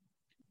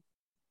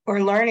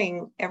we're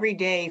learning every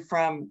day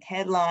from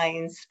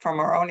headlines,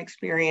 from our own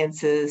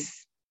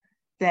experiences,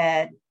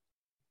 that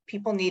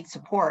people need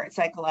support,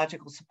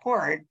 psychological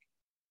support,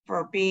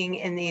 for being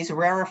in these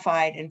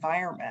rarefied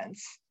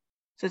environments.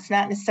 So it's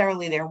not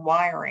necessarily their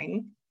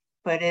wiring,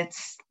 but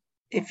it's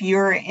if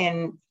you're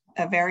in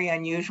a very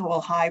unusual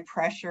high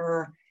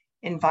pressure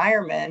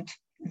environment,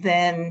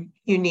 then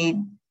you need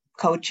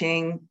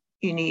coaching,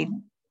 you need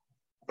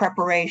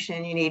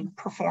preparation, you need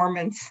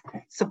performance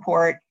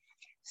support.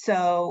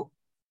 So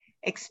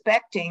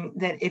expecting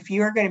that if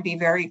you're going to be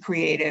very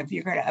creative,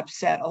 you're going to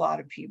upset a lot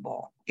of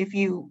people. If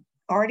you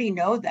already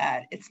know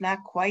that, it's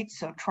not quite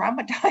so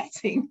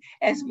traumatizing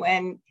as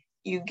when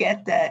you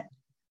get that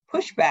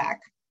pushback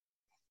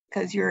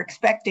because you're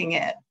expecting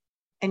it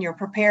and you're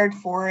prepared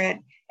for it,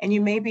 and you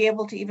may be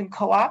able to even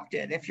co-opt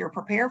it if you're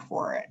prepared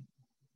for it.